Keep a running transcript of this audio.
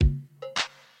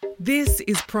This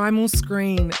is Primal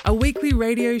Screen, a weekly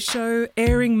radio show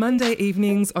airing Monday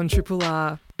evenings on Triple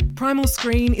R. Primal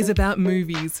Screen is about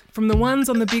movies, from the ones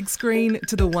on the big screen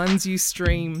to the ones you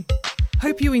stream.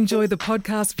 Hope you enjoy the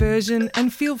podcast version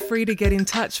and feel free to get in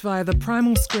touch via the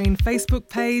Primal Screen Facebook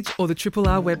page or the Triple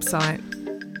R website.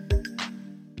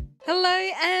 Hello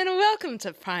and welcome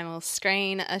to Primal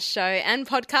Screen, a show and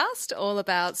podcast all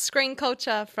about screen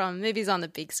culture, from movies on the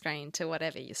big screen to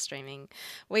whatever you're streaming.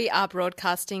 We are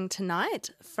broadcasting tonight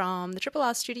from the Triple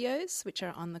R studios, which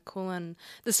are on the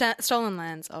stolen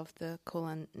lands of the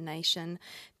Kulin Nation.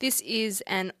 This is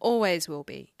and always will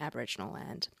be Aboriginal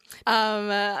land.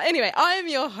 Anyway, I am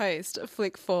your host,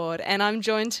 Flick Ford, and I'm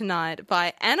joined tonight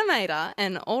by animator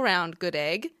and all-round good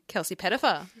egg, Kelsey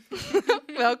Pettifer.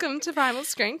 Welcome to Primal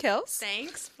Screen, Kels.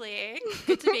 Thanks, Flick.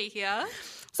 Good to be here.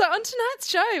 So on tonight's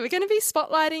show, we're going to be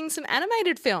spotlighting some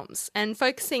animated films and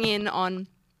focusing in on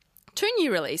two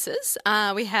new releases.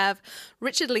 We have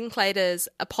Richard Linklater's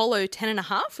Apollo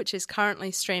 10.5, which is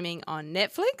currently streaming on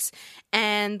Netflix,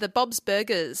 and the Bob's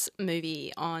Burgers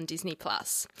movie on Disney+.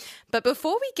 But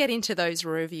before we get into those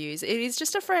reviews, it is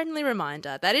just a friendly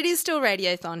reminder that it is still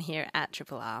Radiothon here at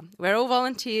Triple R. We're all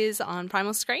volunteers on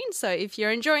Primal Screen, so if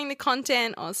you're enjoying the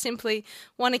content or simply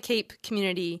want to keep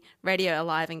community radio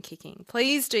alive and kicking,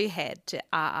 please do head to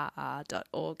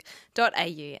rrr.org.au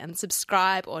and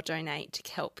subscribe or donate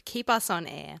to help keep us on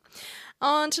air.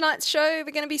 On tonight's show,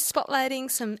 we're going to be spotlighting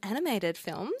some animated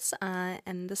films,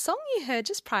 and the song you heard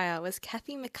just prior was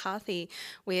Kathy McCarthy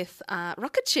with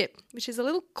Rocket Ship, which is a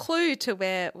little clue to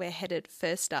where we're headed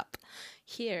first up.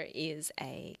 Here is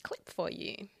a clip for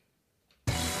you.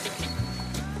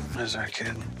 Where's our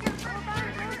kid?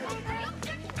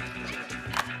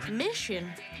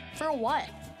 Mission? For what?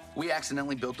 We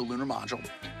accidentally built the lunar module.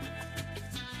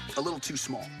 A little too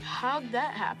small. How'd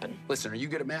that happen? Listen, are you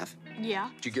good at math? Yeah.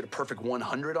 Did you get a perfect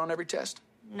 100 on every test?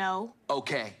 No.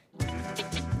 Okay.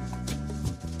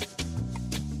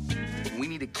 We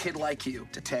need a kid like you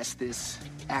to test this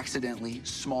accidentally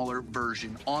smaller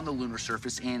version on the lunar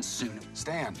surface, and soon.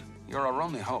 Stan, you're our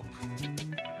only hope.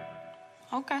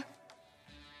 Okay.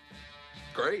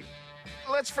 Great.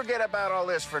 Let's forget about all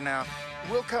this for now.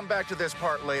 We'll come back to this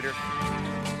part later.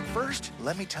 First,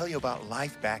 let me tell you about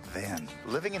life back then.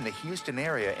 Living in the Houston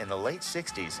area in the late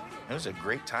 60s, it was a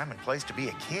great time and place to be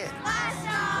a kid.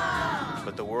 Awesome!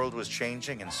 But the world was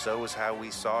changing, and so was how we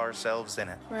saw ourselves in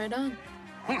it. Right on.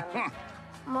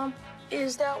 Mom,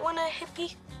 is that one a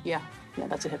hippie? Yeah,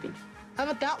 that's a hippie. How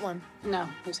about that one? No,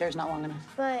 his hair's not long enough.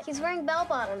 But he's wearing bell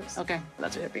bottoms. Okay,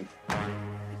 that's a hippie. I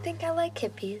think I like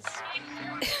hippies.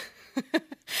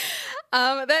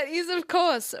 That is, of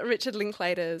course, Richard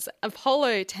Linklater's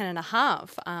Apollo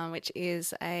 10.5, which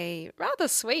is a rather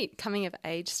sweet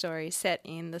coming-of-age story set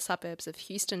in the suburbs of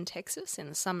Houston, Texas, in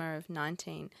the summer of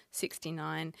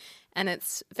 1969. And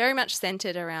it's very much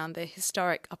centred around the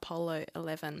historic Apollo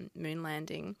 11 moon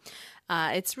landing.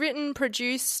 It's written,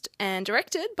 produced and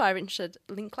directed by Richard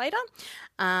Linklater.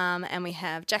 And we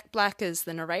have Jack Black as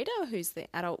the narrator, who's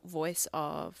the adult voice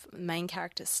of main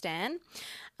character Stan.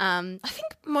 I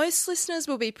think most listeners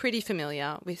will be pretty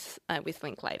familiar with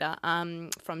Linklater.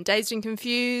 From Dazed and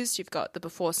Confused, you've got the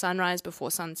Before Sunrise, Before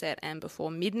Sunset and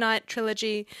Before Midnight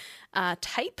trilogy.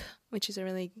 Tape, which is a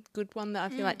really good one that I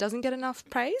feel like doesn't get enough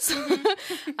praise.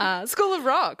 School of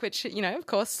Rock, which, of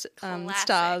course,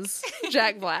 stars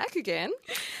Jack Black again.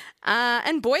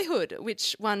 And Boyhood,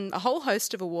 which won a whole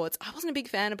host of awards. I wasn't a big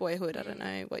fan of Boyhood. I don't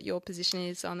know what your position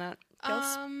is on that,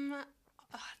 Kels.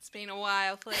 It's been a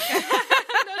while, Flick. I'm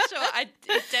not sure. It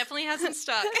definitely hasn't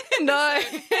stuck. No.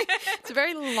 It's a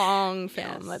very long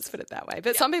film, Yes. let's put it that way.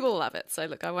 But some people love it, so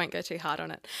look, I won't go too hard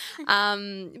on it.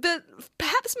 But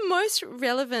perhaps most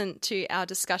relevant to our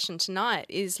discussion tonight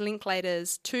is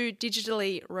Linklater's two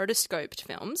digitally rotoscoped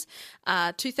films,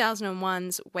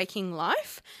 2001's Waking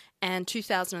Life and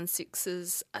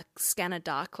 2006's Scanner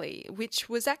Darkly, which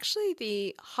was actually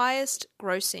the highest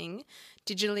grossing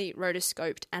digitally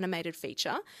rotoscoped animated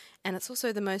feature, and it's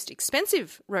also the most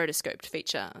expensive rotoscoped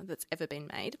feature that's ever been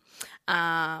made.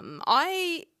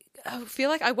 I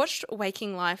feel like I watched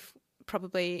Waking Life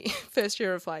probably first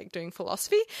year of doing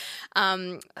philosophy,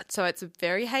 so it's a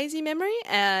very hazy memory,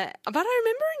 but I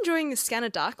remember enjoying Scanner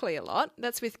Darkly a lot.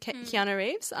 That's with Keanu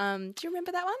Reeves. Do you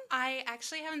remember that one? I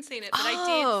actually haven't seen it, but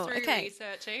I did through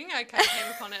researching. I kind of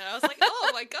came upon it. I was like, oh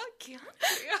my God, Keanu.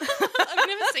 I've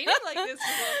never seen him like this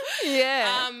before.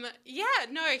 Yeah.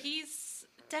 No, he's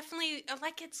definitely,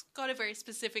 it's got a very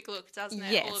specific look, doesn't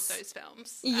it? Yes. All of those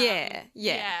films. Yeah.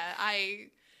 I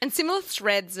And similar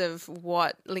threads of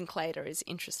what Linklater is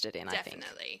interested in, I think.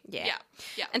 Definitely. Yeah.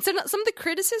 Yeah. And so some of the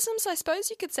criticisms, I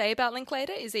suppose you could say about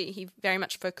Linklater is that he very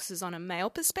much focuses on a male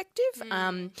perspective.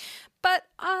 But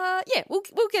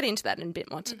we'll get into that in a bit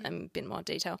more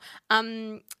detail.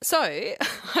 So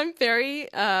I'm very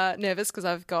nervous because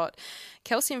I've got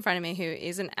Kelsey in front of me, who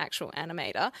is an actual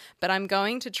animator, but I'm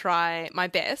going to try my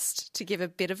best to give a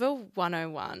bit of a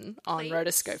 101 on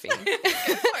rotoscoping.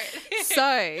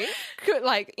 So,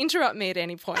 interrupt me at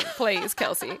any point, please,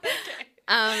 Kelsey.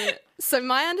 Okay. So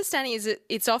my understanding is that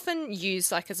it's often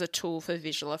used as a tool for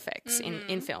visual effects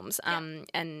in films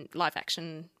and live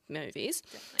action movies.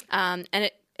 And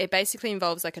it basically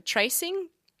involves a tracing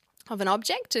of an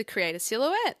object to create a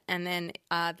silhouette, and then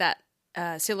that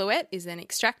silhouette is then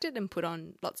extracted and put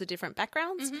on lots of different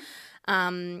backgrounds.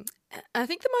 I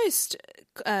think the most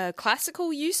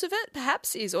classical use of it,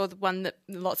 perhaps, or the one that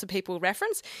lots of people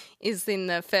reference, is in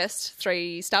the first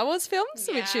 3 Star Wars films,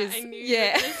 which is I knew you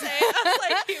were gonna say it. I was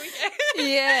like, here we go.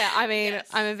 Yeah, I mean,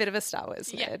 I'm a bit of a Star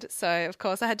Wars nerd, so of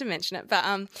course I had to mention it. But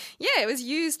it was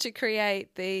used to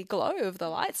create the glow of the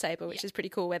lightsaber, which is pretty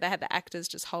cool. Where they had the actors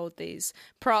just hold these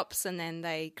props, and then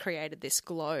they created this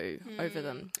glow over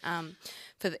them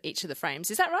for each of the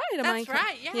frames. Is that right? That's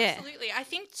right. Yeah, absolutely. I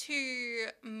think to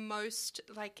most,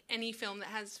 any film that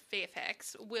has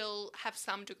VFX will have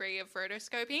some degree of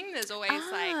rotoscoping. There's always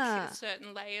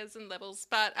certain layers and levels,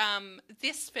 but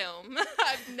this film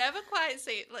I've never quite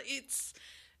seen.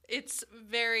 It's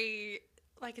very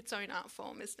its own art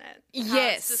form, isn't it?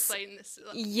 Yes. It's displayed in this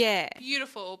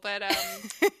beautiful, but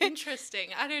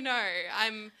interesting. I don't know.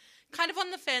 I'm kind of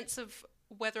on the fence of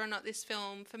whether or not this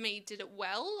film for me did it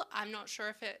well. I'm not sure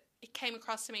if it came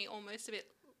across to me almost a bit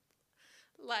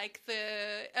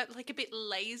a bit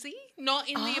lazy, not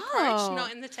in the approach,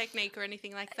 not in the technique or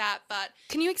anything like that. But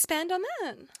can you expand on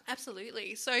that?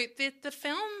 Absolutely. So the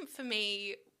film for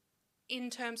me, in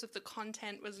terms of the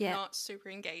content, was not super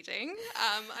engaging.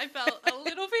 I felt a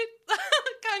little bit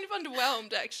kind of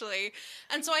underwhelmed, actually.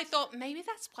 And so I thought maybe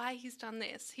that's why he's done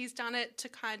this. He's done it to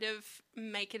kind of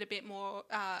make it a bit more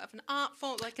of an art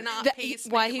form, an art piece.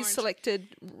 Why he's selected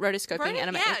rotoscoping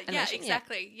animation. Yeah,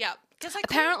 exactly. Yeah.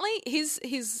 Apparently,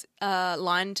 his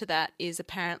line to that is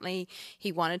apparently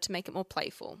he wanted to make it more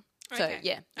playful.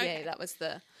 Okay. So, that was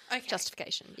the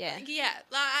justification. Yeah. Yeah,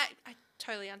 I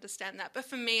totally understand that. But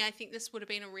for me, I think this would have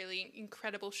been a really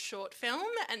incredible short film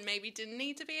and maybe didn't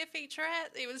need to be a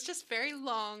featurette. It was just very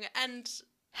long. And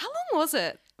how long was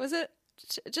it? Was it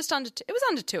just under it was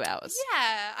under 2 hours.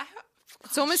 Yeah.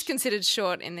 It's almost considered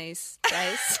short in these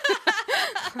days.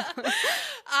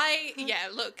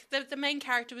 Look, the main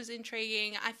character was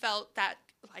intriguing. I felt that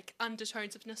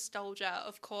undertones of nostalgia,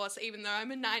 of course, even though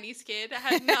I'm a 90s kid. It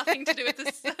had nothing to do with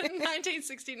this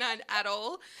 1969 at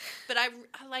all. But I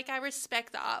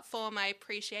respect the art form. I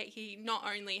appreciate he not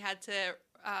only had to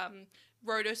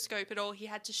rotoscope it all, he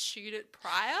had to shoot it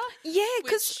prior. Yeah,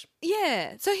 because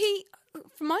so he,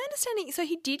 from my understanding,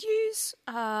 he did use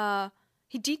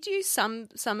some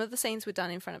of the scenes were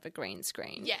done in front of a green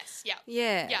screen. Yes, yeah.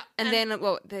 Yeah. And then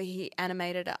he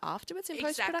animated it afterwards in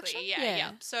post-production? Exactly,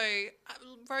 yeah. So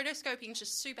rotoscoping is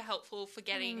just super helpful for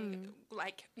getting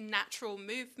natural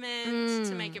movement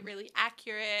to make it really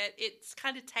accurate. It's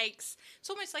kind of takes, it's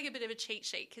almost like a bit of a cheat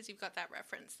sheet because you've got that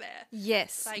reference there.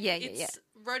 Yes,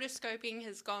 Rotoscoping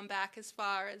has gone back as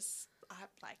far as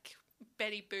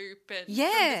Betty Boop and from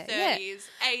the 30s,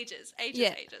 ages.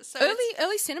 So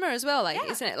early cinema as well,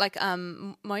 isn't it?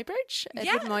 Muybridge,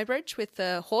 Edward Muybridge with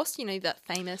the horse, that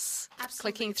famous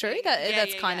clicking through.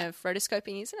 That's kind of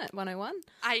rotoscoping, isn't it? 101.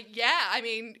 I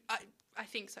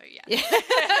think so, yeah.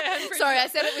 Sorry, I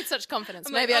said it with such confidence.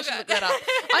 Maybe I should look that up.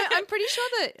 I'm pretty sure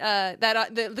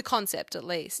that the concept, at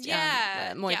least.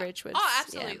 Muybridge was. Oh,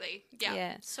 absolutely.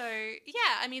 Yeah. So,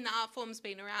 the art form's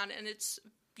been around and it's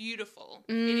beautiful.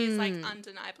 It is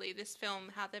undeniably this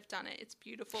film, how they've done it. It's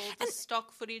beautiful. The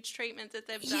stock footage treatment that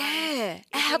they've done. Yeah.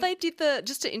 How they did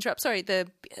just to interrupt, sorry,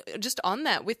 just on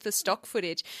that with the stock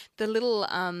footage, the little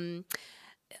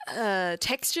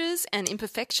textures and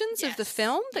imperfections of the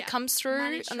film that comes through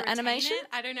on the animation.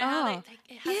 I don't know how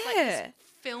it has this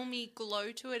filmy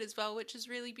glow to it as well, which is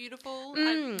really beautiful.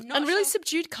 And really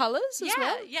subdued colours as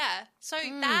well. Yeah. So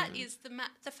that is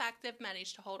the fact they've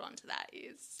managed to hold on to that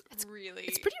is really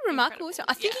it's pretty remarkable. incredible.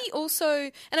 I think he also,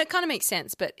 and it kind of makes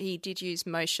sense, but he did use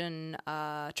motion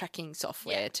tracking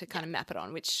software to kind of map it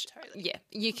on, which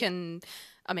you can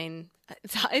I mean,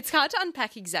 it's hard to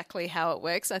unpack exactly how it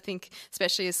works. I think,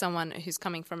 especially as someone who's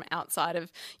coming from outside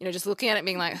of, just looking at it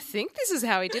being like, I think this is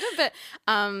how he did it. But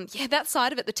that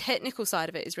side of it, the technical side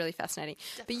of it is really fascinating.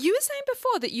 Definitely. But you were saying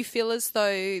before that you feel as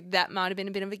though that might have been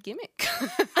a bit of a gimmick.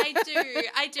 I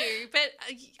do. But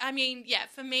I mean,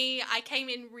 for me, I came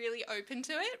in really open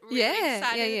to it, really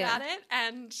excited about it.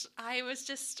 And I was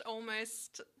just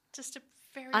almost just a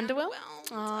very underwhelmed.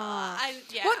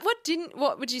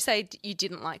 What would you say you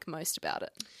didn't like most about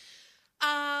it?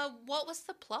 What was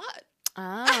the plot?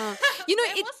 Was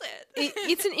it?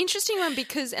 It's an interesting one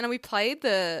because, and we played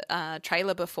the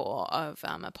trailer before of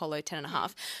Apollo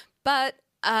 10.5, but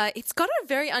it's got a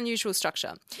very unusual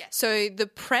structure. Yes. So the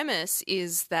premise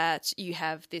is that you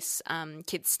have this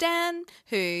kid Stan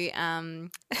who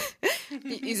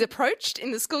is approached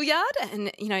in the schoolyard,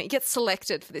 and he gets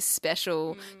selected for this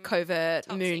special covert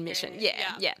moon mission.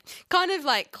 Yeah, kind of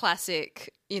like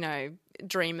classic,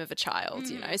 dream of a child.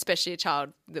 Especially a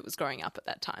child that was growing up at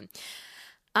that time.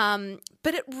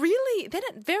 But it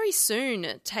very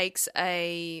soon takes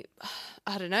that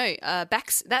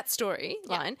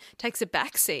storyline takes a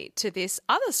backseat to this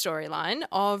other storyline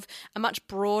of a much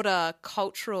broader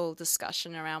cultural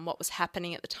discussion around what was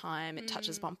happening at the time. It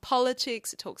touches upon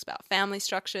politics. It talks about family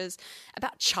structures,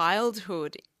 about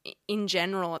childhood in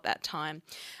general at that time,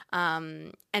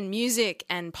 and music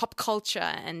and pop culture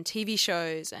and TV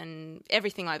shows and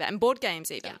everything like that, and board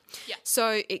games even. Yeah.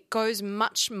 So it goes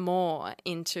much more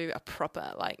into a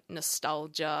proper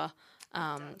nostalgia.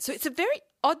 So it's a very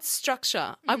odd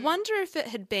structure. I wonder if it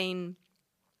had been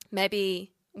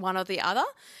maybe one or the other,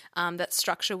 that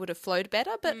structure would have flowed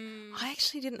better. But I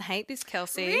actually didn't hate this,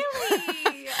 Kelsey.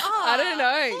 Really? I don't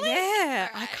know. Yeah,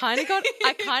 right. I kind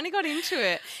of got into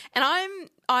it, and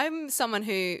I'm someone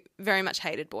who very much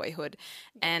hated Boyhood,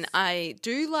 and I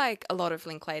do like a lot of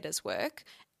Linklater's work.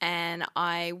 And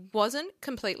I wasn't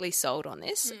completely sold on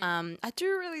this. I do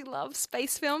really love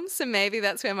space films, so maybe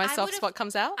that's where my soft spot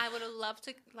comes out. I would have loved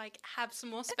to have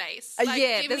some more space. More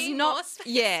space.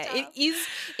 Yeah, stuff.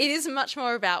 it is much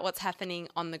more about what's happening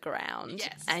on the ground.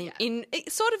 Yes, and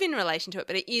sort of in relation to it,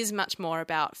 but it is much more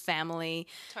about family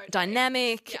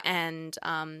dynamic and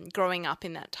growing up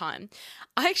in that time.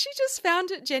 I actually just found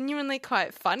it genuinely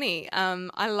quite funny.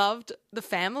 I loved the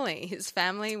family. His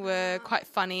family were quite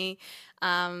funny.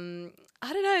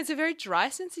 I don't know, it's a very dry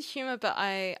sense of humour, but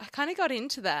I kind of got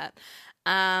into that.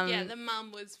 The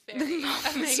mum was very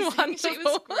amazing. She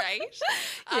was great.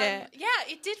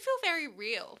 It did feel very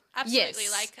real. Absolutely.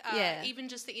 Yes. Even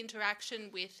just the interaction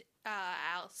with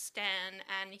our Stan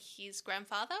and his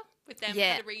grandfather, with them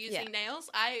reusing nails.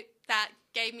 That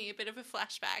gave me a bit of a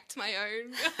flashback to my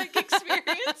own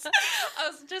experience. I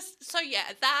was just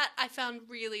that I found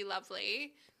really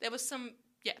lovely. There was some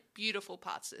beautiful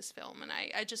parts of this film, and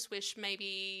I just wish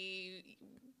maybe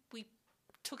we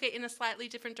took it in a slightly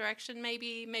different direction,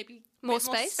 maybe more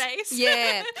space.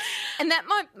 Yeah. And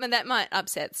that might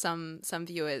upset some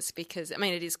viewers because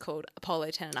it is called Apollo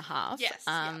 10.5. Yes.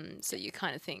 So you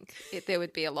kind of think there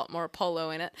would be a lot more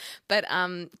Apollo in it. But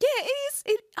it is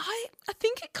I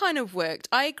think it kind of worked.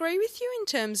 I agree with you in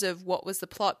terms of what was the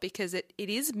plot because it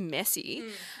is messy.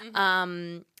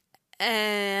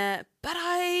 But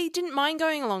I didn't mind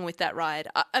going along with that ride.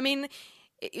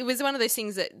 It was one of those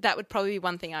things that would probably be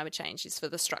one thing I would change is for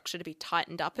the structure to be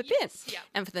tightened up a bit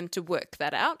and for them to work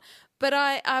that out. But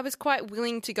I was quite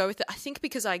willing to go with it, I think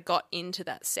because I got into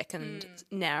that second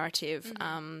narrative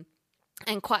and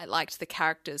quite liked the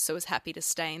characters, so was happy to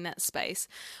stay in that space.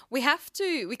 We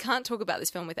can't talk about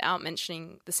this film without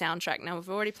mentioning the soundtrack. Now, we've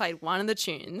already played one of the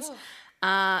tunes.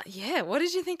 What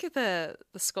did you think of the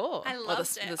score? I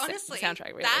loved it. Honestly, the soundtrack,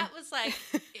 really. That was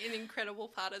an incredible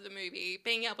part of the movie.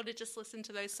 Being able to just listen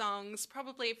to those songs,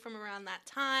 probably from around that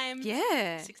time.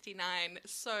 Yeah. 69,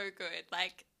 so good.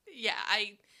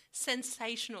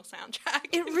 Sensational soundtrack.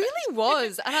 It really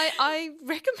was. And I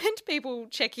recommend people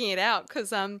checking it out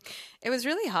because it was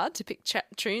really hard to pick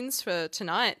tunes for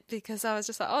tonight because I was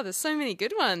just like, there's so many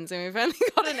good ones and we've only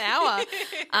got an hour.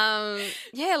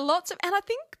 Lots of, and I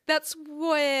think that's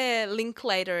where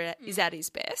Linklater is at his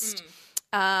best.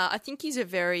 I think he's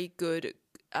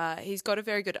he's got a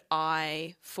very good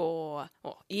eye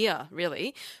ear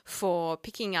really, for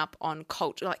picking up on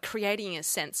culture, like creating a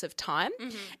sense of time.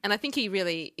 And I think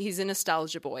he's a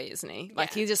nostalgia boy, isn't he?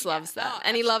 He just loves that.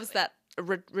 And he loves that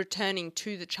returning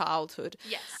to the childhood.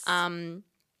 Yes.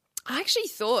 I actually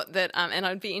thought that, and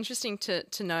it'd be interesting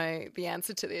to know the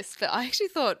answer to this, but I actually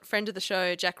thought friend of the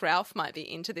show, Jack Ralph, might be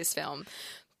into this film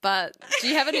but do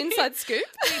you have an inside scoop?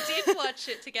 We did watch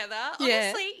it together.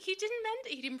 Yeah. Honestly, he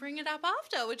didn't bring it up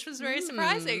after, which was very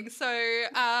surprising. So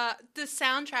the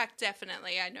soundtrack,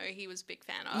 definitely, I know he was a big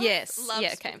fan of. Yes. Loves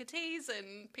Yeah, okay. Booker T's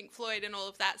and Pink Floyd and all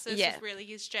of that. So this Yeah. is really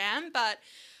his jam. But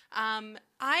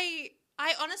I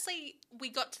honestly, we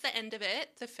got to the end of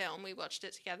it, the film. We watched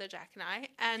it together, Jack and I,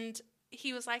 and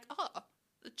he was like, "Oh,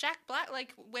 Jack Black,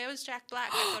 like, where was Jack Black?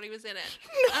 I thought he was in it."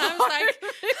 And I was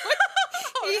like,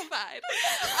 horrified.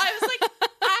 I was like,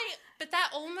 but that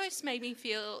almost made me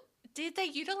feel, did they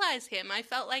utilize him? I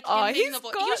felt like him being the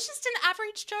voice. He was just an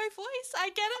average Joe voice. I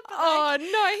get it, but Oh,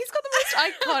 no, he's got the most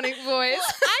iconic voice.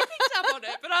 well, I picked up on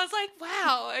it, but I was like,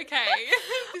 wow, okay.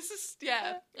 This is,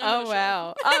 yeah. I'm Oh not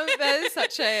wow, that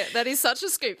is such a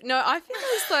scoop. No, I feel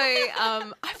as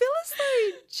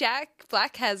though Jack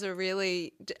Black has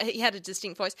he had a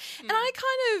distinct voice, and I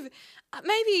kind of.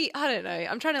 Maybe, I don't know,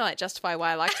 I'm trying to justify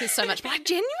why I liked his so much, but I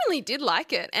genuinely did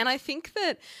like it. And I think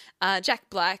that Jack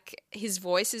Black, his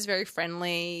voice is very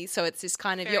friendly. So it's this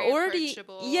kind of, Very you're already,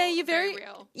 approachable, you're very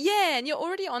real. Yeah, and you're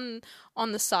already on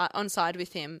side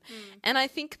with him. And I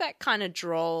think that kind of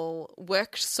drawl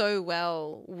worked so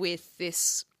well with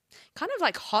this kind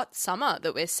of hot summer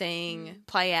that we're seeing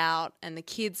play out, and the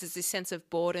kids, there's this sense of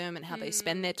boredom and how they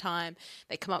spend their time.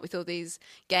 They come up with all these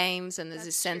games, and there's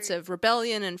this sense of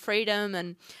rebellion and freedom,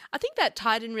 and I think that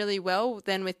tied in really well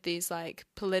then with these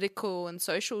political and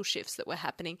social shifts that were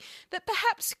happening that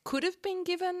perhaps could have been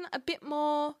given a bit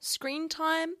more screen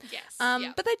time. Yes,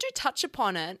 But they do touch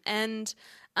upon it, and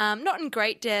not in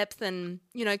great depth, and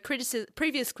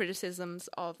previous criticisms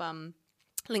of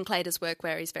Linklater's work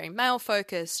where he's very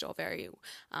male-focused or very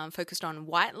focused on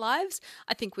white lives,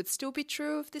 I think would still be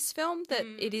true of this film, that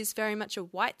it is very much a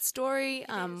white story.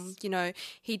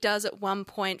 He does at one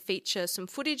point feature some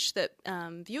footage that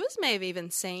viewers may have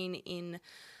even seen in...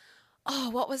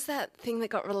 Oh, what was that thing that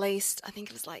got released? I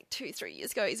think it was 2-3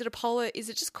 years ago. Is it Apollo? Is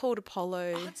it just called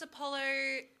Apollo? Oh, it's Apollo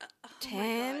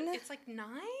 10? It's 9?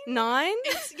 9?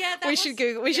 We should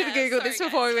have Googled this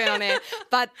before we went on air.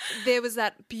 But there was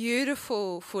that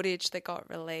beautiful footage that got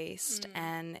released,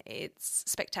 and it's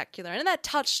spectacular. And that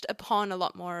touched upon a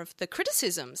lot more of the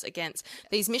criticisms against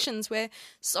these missions where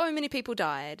so many people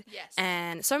died,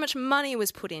 and so much money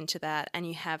was put into that, and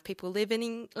you have people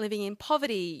living in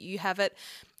poverty. You have it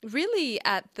really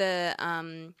at the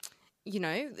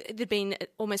there'd been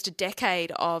almost a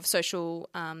decade of social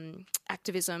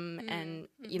activism and,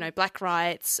 black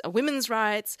rights, women's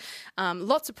rights,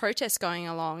 lots of protests going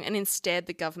along. And instead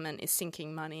the government is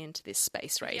sinking money into this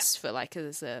space race for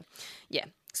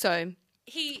So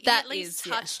he at least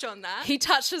touched on that. He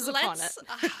touches upon it.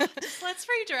 Let's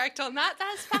redirect on that.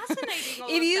 That's fascinating.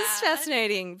 It is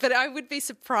fascinating, but I would be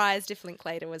surprised if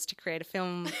Linklater was to create a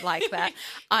film like that.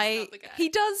 He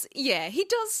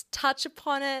does touch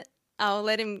upon it. I'll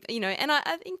let him, and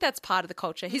I think that's part of the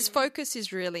culture. His focus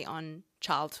is really on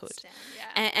childhood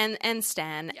and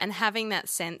Stan, and having that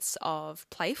sense of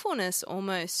playfulness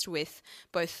almost with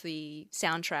both the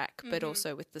soundtrack but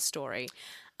also with the story.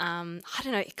 I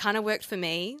don't know, it kind of worked for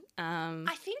me.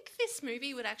 I think this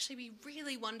movie would actually be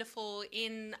really wonderful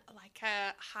in a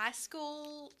high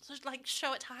school,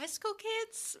 show it to high school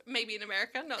kids. Maybe in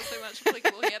America, not so much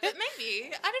applicable here, but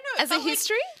maybe. I don't know. As a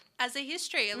history? As a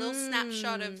history, a little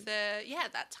snapshot of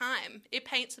that time. It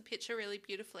paints a picture really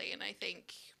beautifully, and I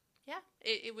think... Yeah,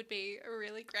 it would be a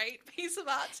really great piece of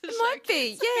art to show. It might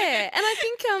be, yeah. And I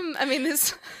think,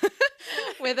 this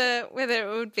whether it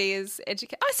would be as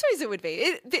educated, I suppose it would be.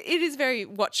 It is a very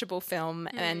watchable film,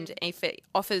 and if it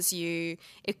offers you,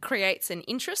 it creates an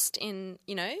interest in,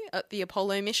 the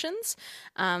Apollo missions,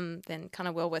 then kind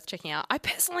of well worth checking out. I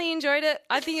personally enjoyed it.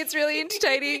 I think it's really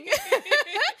entertaining.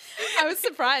 I was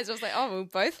surprised. I was like, oh, we'll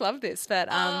both love this. But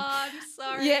I'm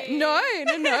sorry. Yeah, no. You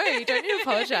don't need to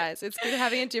apologise. It's good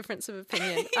having a difference of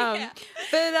opinion.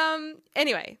 But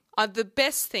anyway, the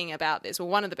best thing about this, or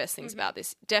one of the best things about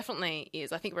this, definitely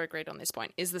is, I think we're agreed on this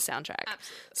point, is the soundtrack.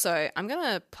 Absolutely. So I'm going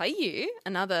to play you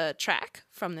another track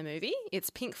from the movie. It's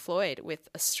Pink Floyd with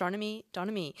Astronomy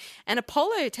Donomy. And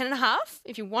Apollo 10.5,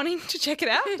 if you're wanting to check it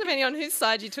out, depending on whose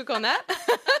side you took on that,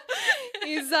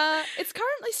 it's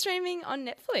currently streaming on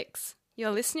Netflix.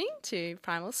 You're listening to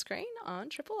Primal Screen on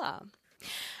Triple R.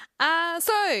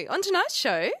 So on tonight's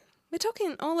show, we're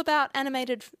talking all about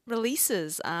animated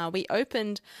releases. We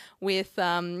opened with,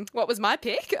 what was my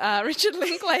pick? Richard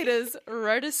Linklater's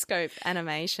rotoscope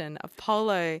animation,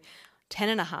 Apollo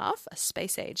 10.5, A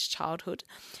Space-Age Childhood.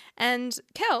 And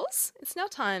Kels, it's now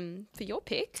time for your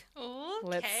pick.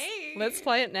 Okay. Let's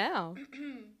play it now.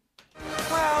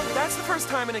 Well, that's the first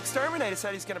time an exterminator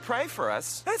said he's going to pray for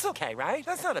us. That's okay, right?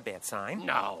 That's not a bad sign.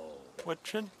 No.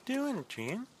 What you doing,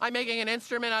 Gene? I'm making an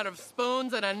instrument out of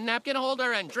spoons and a napkin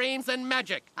holder and dreams and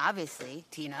magic. Obviously,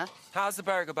 Tina. How's the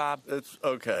burger, Bob? It's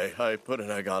okay. I put an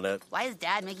egg on it. Why is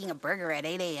Dad making a burger at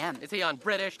 8 a.m.? Is he on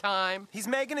British time? He's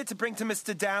making it to bring to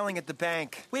Mr. Dowling at the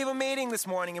bank. We have a meeting this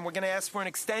morning, and we're going to ask for an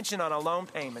extension on our loan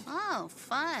payment. Oh,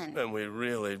 fun. And we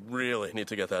really, really need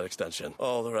to get that extension.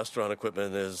 All the restaurant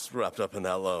equipment is wrapped up in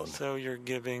that loan. So you're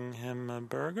giving him a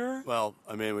burger? Well,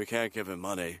 I mean, we can't give him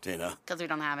money, Tina. Because we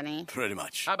don't have any. Pretty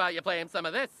much. How about you play him some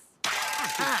of this?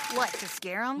 What, to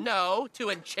scare him? No, to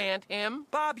enchant him.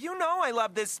 Bob, you know I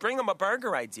love this bring him a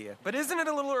burger idea. But isn't it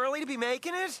a little early to be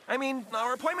making it? I mean,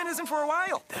 our appointment isn't for a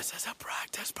while. This is a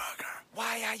practice burger.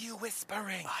 Why are you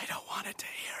whispering? I don't want it to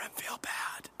hear him feel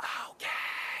bad. Okay.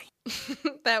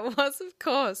 That was, of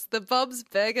course, the Bob's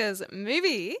Burgers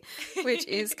movie, which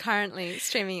is currently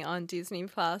streaming on Disney+.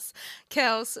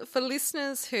 Kels, for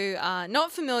listeners who are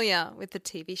not familiar with the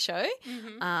TV show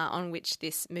on which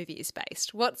this movie is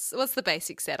based, what's the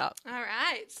basic setup? All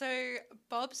right. So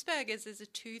Bob's Burgers is a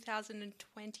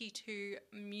 2022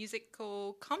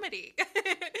 musical comedy.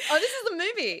 Oh, this is the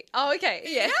movie. Oh, okay.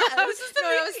 Yeah. This is the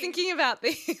movie. I was thinking about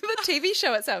the TV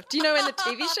show itself. Do you know when the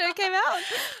TV show came out?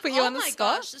 Put you on the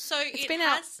spot. Gosh. So It's it been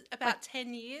has out about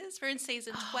 10 years. We're in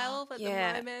season 12 at the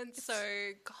moment. So,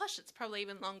 gosh, it's probably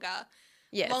even longer.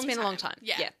 Yeah, it's been a long time.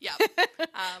 Yeah.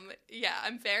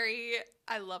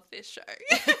 I love this show.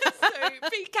 So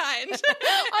be kind.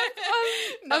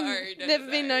 I've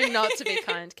never been known not to be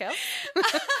kind, Kel.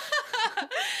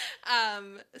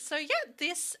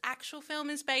 This actual film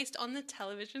is based on the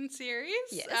television series.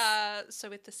 Yes. So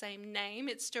with the same name,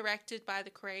 it's directed by the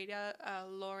creator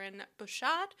Lauren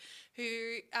Bouchard,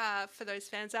 who, for those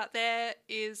fans out there,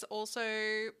 is also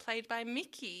played by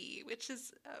Mickey, which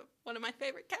is one of my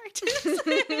favorite characters.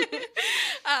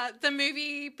 The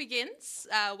movie begins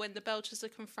when the Belchers are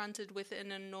confronted with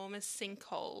an enormous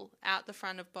sinkhole out the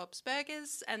front of Bob's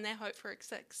Burgers, and their hope for a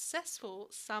successful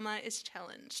summer is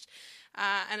challenged.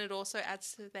 And it also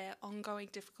adds to their ongoing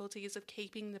difficulties of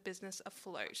keeping the business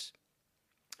afloat.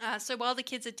 So while the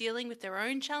kids are dealing with their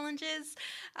own challenges,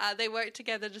 they work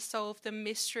together to solve the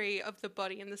mystery of the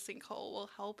body in the sinkhole while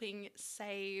helping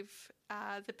save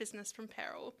the business from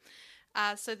peril.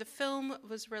 So the film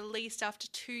was released after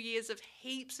 2 years of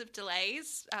heaps of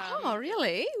delays. Oh,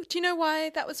 really? Do you know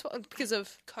why that was? Because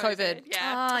of COVID. Yeah.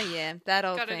 Ah, yeah, that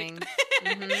old thing.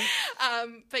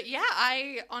 But yeah,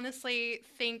 I honestly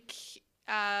think,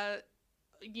 that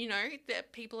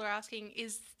people are asking,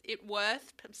 is it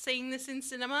worth seeing this in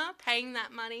cinema, paying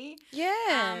that money?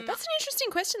 Yeah, that's an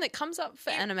interesting question that comes up for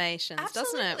animations,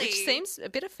 doesn't it? Which seems a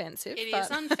bit offensive. It is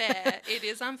unfair. It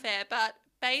is unfair, but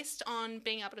based on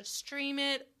being able to stream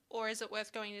it, or is it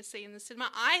worth going to see in the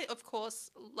cinema? I, of course,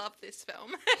 love this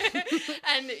film.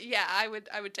 And yeah, I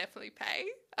would definitely pay.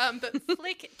 But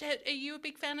Flick, are you a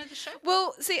big fan of the show?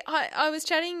 Well, see, I was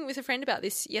chatting with a friend about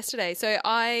this yesterday. So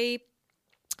I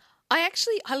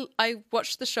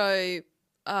watched the show,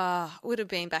 would have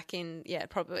been back in,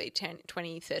 probably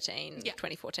 2013,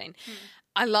 2014.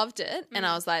 I loved it and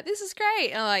I was like, this is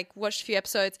great. And I watched a few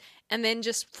episodes and then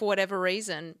just for whatever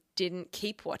reason didn't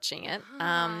keep watching it.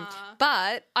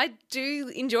 But I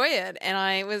do enjoy it, and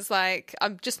I was like,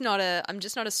 I'm just not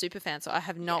a super fan, so I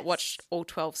have not watched all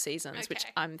 12 seasons, which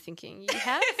I'm thinking you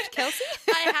have, Kelsey.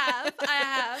 I have.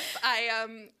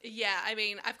 I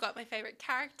mean, I've got my favorite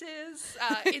characters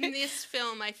in this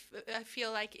film. I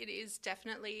feel like it is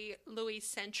definitely Louise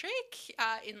centric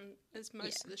as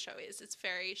most of the show is. It's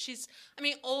very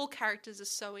all characters are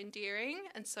so endearing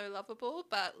and so lovable,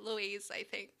 but Louise, I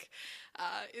think,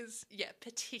 is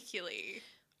particularly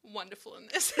wonderful in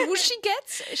this. Well,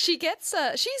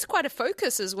 she's quite a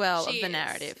focus as well of the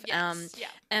narrative. Yes.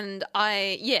 And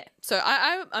so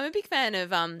I'm a big fan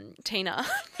of Tina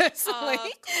personally.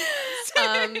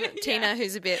 Tina,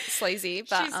 who's a bit sleazy,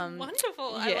 but she's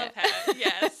wonderful. I love her.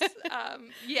 Yes.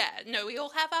 We all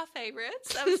have our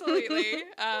favorites, absolutely.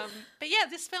 But yeah,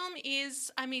 this film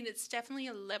is, it's definitely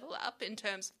a level up in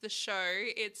terms of the show.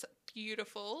 It's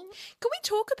beautiful. Can we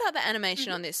talk about the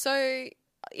animation on this? So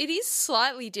it is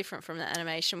slightly different from the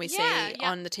animation we see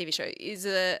on the TV show.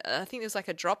 I think there's like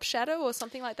a drop shadow or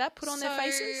something like that put on their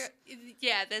faces?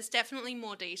 Yeah, there's definitely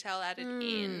more detail added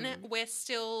in. We're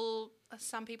still,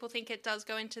 some people think it does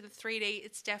go into the 3D.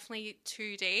 It's definitely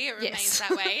 2D. It remains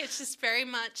that way. It's just very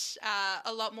much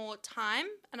a lot more time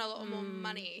and a lot more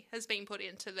money has been put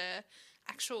into the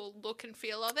actual look and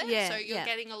feel of it. So you're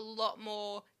getting a lot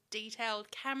more detailed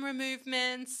camera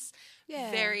movements. Yeah.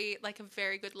 Very, like a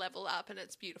very good level up, and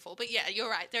it's beautiful. But yeah, you're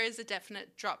right. There is a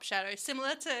definite drop shadow,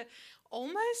 similar to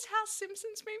almost how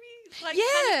Simpsons maybe kind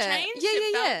of changed.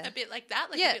 It felt a bit like that,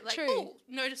 like a bit like, oh,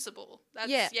 noticeable.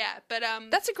 That's, but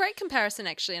that's a great comparison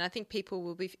actually, and I think people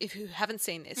will be, if who haven't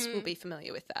seen this, will be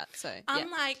familiar with that. So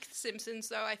unlike Simpsons,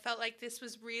 though, I felt like this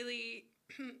was really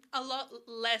a lot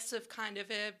less of kind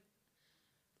of a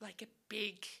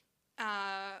big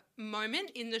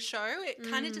moment in the show. It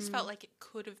kind of just felt like it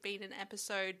could have been an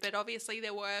episode, but obviously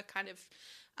there were kind of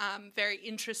very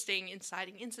interesting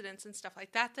inciting incidents and stuff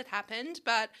like that happened.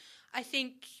 But I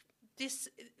think this,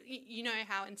 you know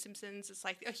how in Simpsons it's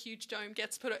like a huge dome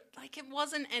gets put, like it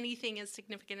wasn't anything as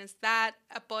significant as that.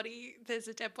 There's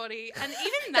a dead body, and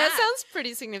even that sounds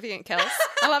pretty significant, Kels.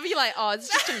 I love you like, oh,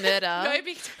 it's just a murder. no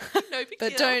big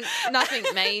but deal. Nothing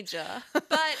major.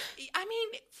 But I mean,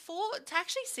 to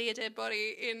actually see a dead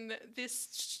body in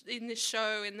this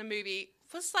show, in the movie,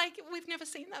 was like, we've never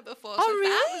seen that before. Oh, so really?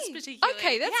 That was particularly...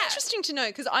 Okay, that's interesting to know,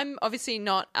 because I'm obviously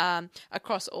not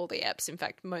across all the eps. In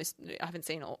fact, I haven't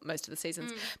seen most of the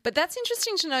seasons. But that's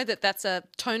interesting to know that that's a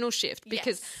tonal shift,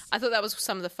 because I thought that was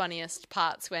some of the funniest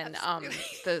parts when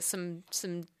there's some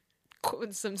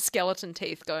skeleton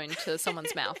teeth go into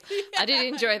someone's mouth. I did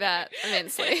enjoy that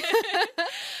immensely.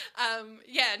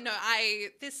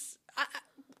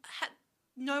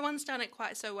 No one's done it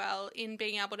quite so well in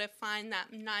being able to find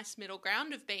that nice middle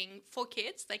ground of being, for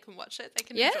kids, they can watch it, they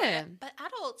can enjoy it. But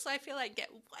adults, I feel like,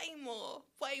 get way more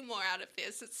out of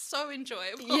this. It's so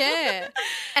enjoyable. Yeah.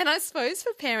 And I suppose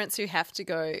for parents who have to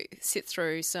go sit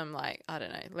through some, like, I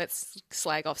don't know, let's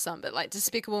slag off some, but like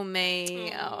Despicable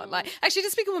Me, actually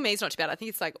Despicable Me is not too bad. I think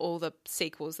it's like all the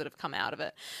sequels that have come out of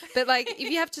it. But like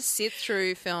if you have to sit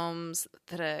through films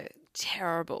that are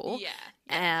terrible.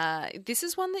 This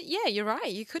is one that, you're right.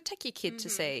 You could take your kid to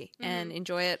see and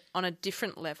enjoy it on a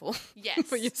different level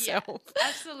for yourself. Yeah,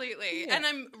 absolutely. And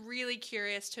I'm really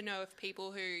curious to know if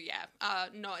people who, are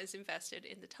not as invested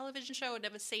in the television show or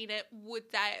never seen it, would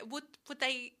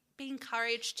they be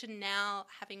encouraged to, now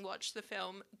having watched the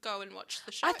film, go and watch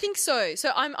the show? I think so.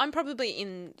 So I'm probably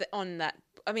on that.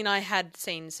 I mean, I had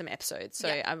seen some episodes, so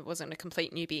I wasn't a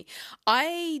complete newbie.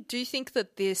 I do think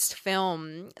that this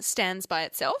film stands by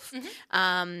itself,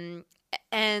 and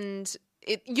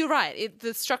you're right.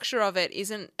 The structure of it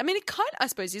isn't. I mean, it kind of, I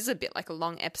suppose, is a bit like a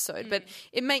long episode, but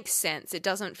it makes sense. It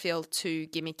doesn't feel too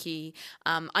gimmicky.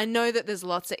 I know that there's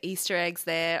lots of Easter eggs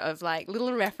there of like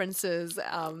little references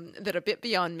that are a bit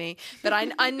beyond me, but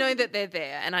I know that they're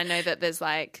there, and I know that there's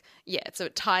like so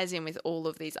it ties in with all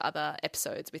of these other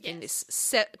episodes within this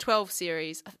 12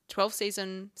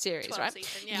 season series, right?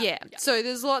 Season, So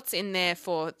there's lots in there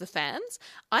for the fans.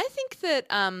 I think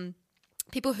that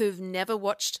people who've never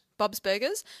watched Bob's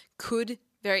Burgers could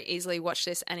very easily watch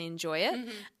this and enjoy it.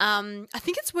 I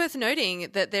think it's worth noting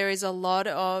that there is a lot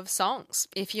of songs.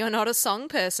 If you're not a song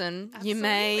person, you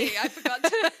may... I forgot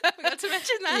to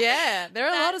mention that. Yeah, there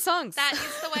are a lot of songs. That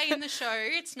is the way in the show.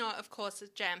 It's not, of course,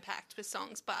 jam-packed with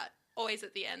songs, but always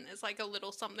at the end there's like a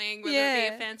little something, whether it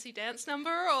be a fancy dance number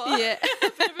or a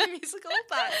bit of a musical.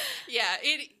 But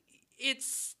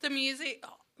it's the music.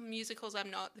 Musicals I'm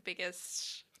not the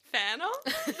biggest fan of.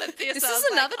 But this is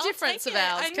another difference of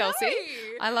ours, Kelsey.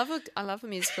 I love a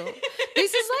musical.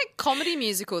 This is like comedy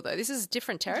musical though. This is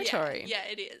different territory. Yeah,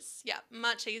 it is. Yeah,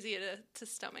 much easier to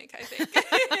stomach, I think.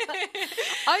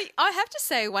 I have to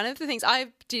say, one of the things I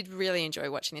did really enjoy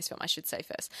watching this film, I should say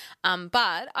first.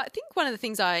 But I think one of the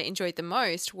things I enjoyed the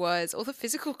most was all the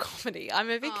physical comedy. I'm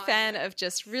a big fan of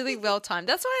just really well timed.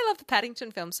 That's why I love the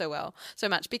Paddington films so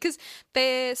much, because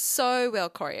they're so well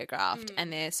choreographed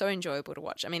and they're so enjoyable to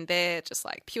watch. I mean, they're just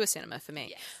like pure cinema for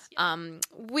me.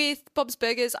 With Bob's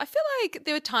Burgers, I feel like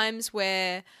there were times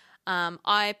where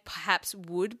I perhaps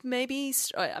would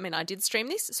I did stream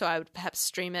this, so I would perhaps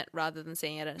stream it rather than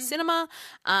seeing it in a cinema.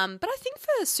 But I think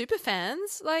for super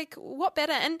fans, like, what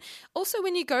better? And also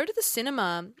when you go to the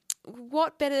cinema,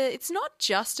 what better? It's not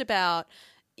just about,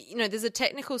 there's a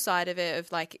technical side of it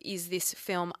of like, is this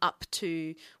film up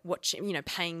to watching,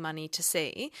 paying money to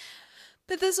see?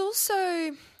 But there's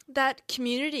also that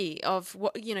community of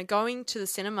going to the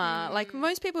cinema. Like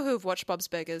most people who have watched Bob's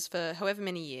Burgers for however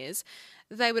many years,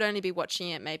 they would only be watching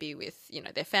it maybe with,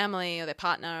 their family or their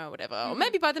partner or whatever, or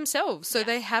maybe by themselves. So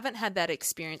they haven't had that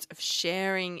experience of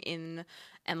sharing in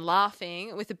and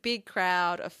laughing with a big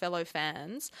crowd of fellow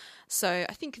fans. So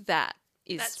I think that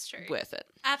is worth it.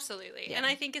 Absolutely. Yeah. And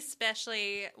I think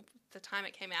especially the time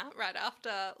it came out, right after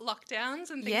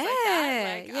lockdowns and things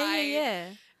like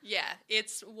that. Yeah,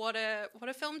 it's what a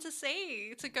film to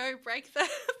see, to go break the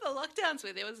lockdowns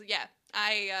with. It was,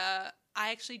 I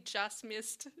I actually just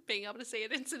missed being able to see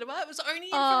it in cinema. It was only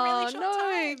in for a really short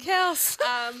time. Kels.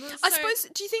 I So- suppose,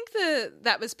 do you think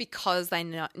that was because they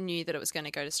knew that it was going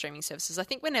to go to streaming services? I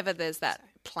think whenever there's that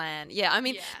plan. Yeah, I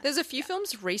mean, there's a few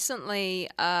films recently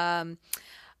that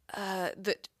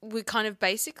were kind of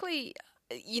basically...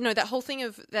 that whole thing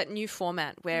of that new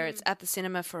format where it's at the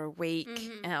cinema for a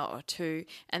week or two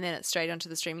and then it's straight onto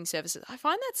the streaming services. I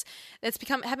find that's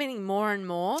become happening more and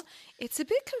more. It's a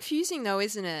bit confusing though,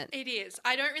 isn't it? It is.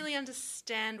 I don't really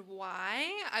understand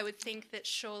why. I would think that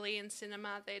surely in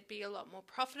cinema they'd be a lot more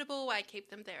profitable. Why keep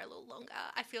them there a little longer?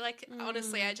 I feel like,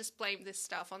 honestly, I just blame this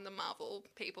stuff on the Marvel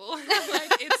people.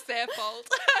 Like, it's their fault.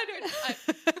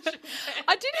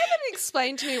 I did have it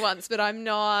explained to me once, but I'm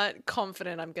not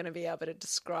confident I'm going to be able to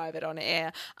describe it on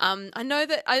air. I know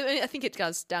that I think it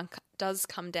does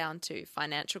come down to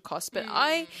financial costs, but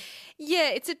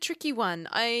it's a tricky one.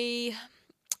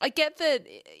 I get that,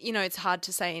 it's hard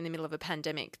to say in the middle of a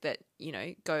pandemic that,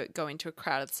 go into a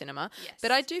crowded cinema. Yes.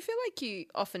 But I do feel like you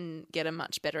often get a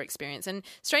much better experience. And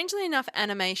strangely enough,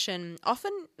 animation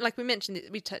often, like we mentioned,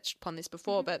 we touched upon this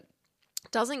before, but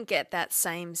doesn't get that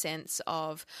same sense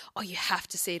of, you have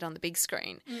to see it on the big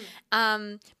screen.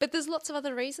 But there's lots of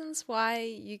other reasons why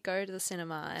you go to the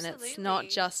cinema. And it's not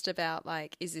just about,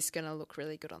 like, is this going to look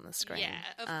really good on the screen? Yeah,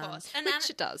 of course. And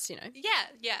which it does,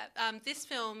 Yeah. This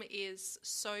film is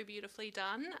so beautifully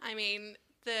done. I mean,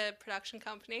 the production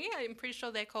company, I'm pretty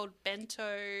sure they're called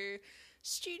Bento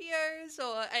Studios,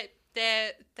 or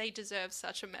they deserve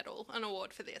such a medal, an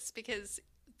award for this, because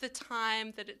the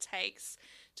time that it takes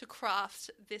to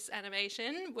craft this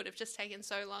animation would have just taken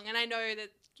so long. And I know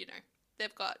that,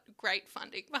 they've got great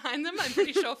funding behind them. I'm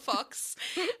pretty sure Fox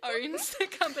owns the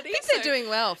company. I think they're doing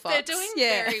well, Fox. They're doing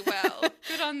very well.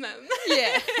 Good on them.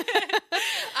 Yeah.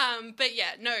 But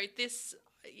yeah, no, this,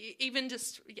 even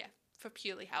just, for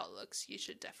purely how it looks, you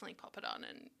should definitely pop it on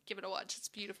and give it a watch. It's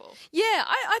beautiful. Yeah,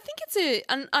 I think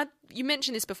you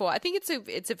mentioned this before. I think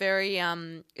it's a very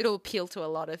it'll appeal to a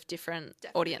lot of different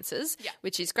audiences,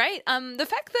 which is great. The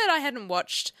fact that I hadn't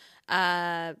watched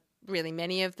really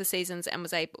many of the seasons and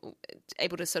was able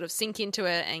to sort of sink into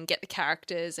it and get the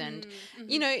characters and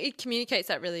it communicates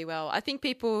that really well. I think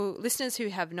listeners who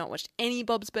have not watched any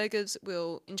Bob's Burgers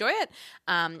will enjoy it,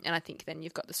 and I think then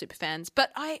you've got the super fans.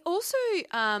 But I also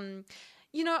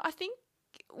I think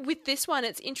with this one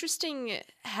it's interesting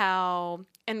how,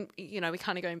 and we're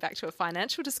kind of going back to a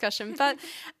financial discussion, but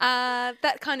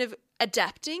that kind of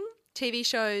adapting TV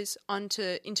shows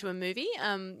into a movie.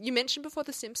 You mentioned before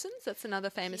The Simpsons. That's another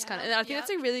famous kind of... And I think that's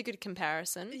a really good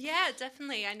comparison. Yeah,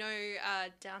 definitely. I know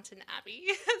Downton Abbey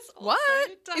has also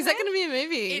What? done Is that it. going to be a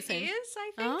movie? It is,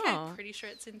 I think. I'm pretty sure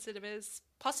it's in cinemas,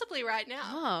 possibly right now.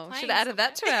 Oh, should have added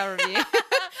that to our review.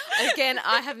 Again,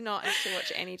 I have not actually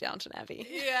watched any Downton Abbey.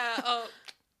 Yeah,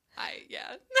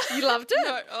 You loved it?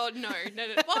 No.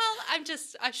 Well,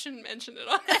 I shouldn't mention it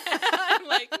on there. I'm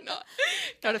like,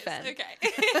 not a fan. Okay.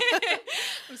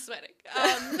 I'm sweating.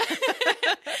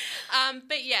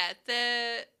 But yeah,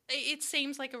 it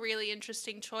seems like a really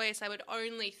interesting choice. I would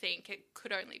only think it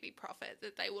could only be profit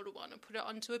that they would want to put it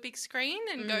onto a big screen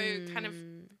and go kind of,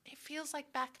 it feels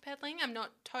like backpedaling. I'm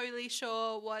not totally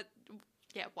sure why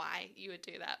you would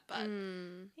do that, but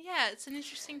it's an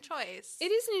interesting choice.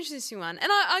 It is an interesting one, and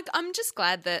I'm just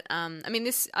glad that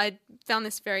I found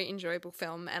this very enjoyable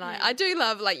film, and I do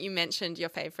love, like you mentioned, your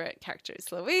favourite character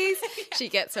is Louise. She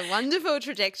gets a wonderful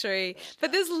trajectory,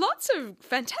 but there's lots of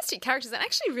fantastic characters and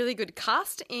actually really good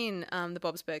cast in the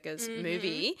Bob's Burgers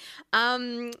movie.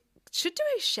 Should do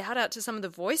a shout out to some of the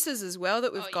voices as well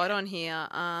that we've got on here.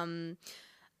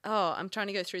 I'm trying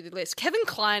to go through the list. Kevin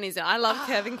Kline is in. I love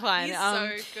Kevin Kline. He's so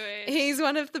good. He's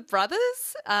one of the brothers.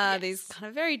 These kind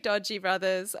of very dodgy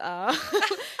brothers.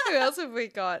 Who else have we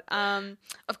got?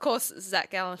 Of course,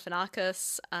 Zach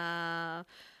Galifianakis.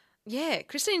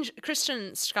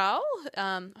 Kristen Schaal.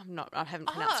 I haven't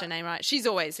pronounced her name right. She's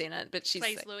always in it, but she's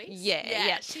plays Louise.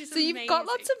 Yeah. She's so you've got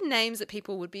lots of names that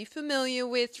people would be familiar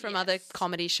with from other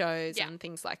comedy shows and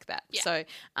things like that. Yeah. So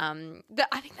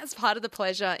I think that's part of the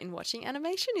pleasure in watching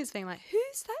animation is being like,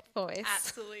 who's that voice?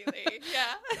 Absolutely,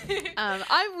 yeah.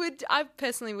 I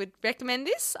personally would recommend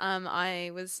this. I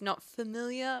was not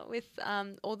familiar with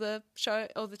all the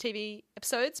TV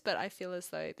episodes, but I feel as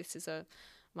though this is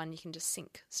one you can just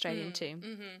sink straight into.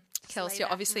 Kels,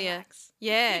 you're obviously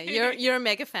you're a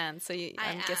mega fan, so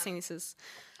I'm guessing this is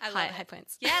High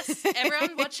points. Yes,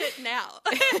 everyone watch it now.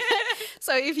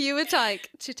 So if you would like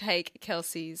to take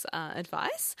Kelsey's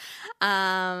advice,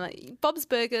 Bob's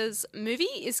Burgers movie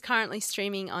is currently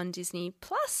streaming on Disney+.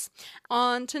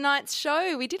 On tonight's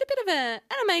show, we did a bit of an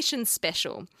animation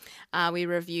special. We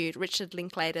reviewed Richard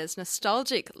Linklater's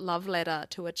nostalgic love letter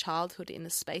to a childhood in the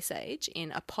space age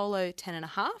in Apollo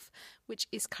 10.5, which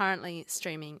is currently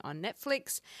streaming on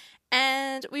Netflix.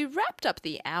 And we wrapped up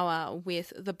the hour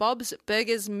with the Bob's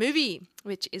Burgers movie,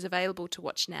 which is available to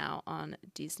watch now on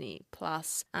Disney+.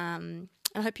 I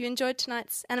hope you enjoyed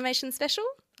tonight's animation special.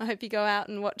 I hope you go out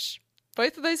and watch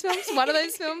both of those films, one of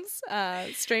those films,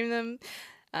 stream them,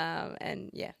 and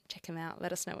yeah, check them out.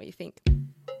 Let us know what you think.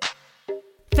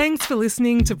 Thanks for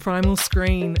listening to Primal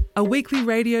Screen, a weekly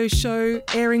radio show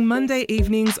airing Monday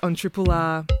evenings on Triple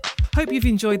R. Hope you've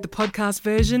enjoyed the podcast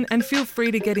version and feel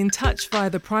free to get in touch via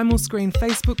the Primal Screen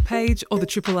Facebook page or the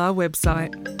Triple R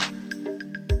website.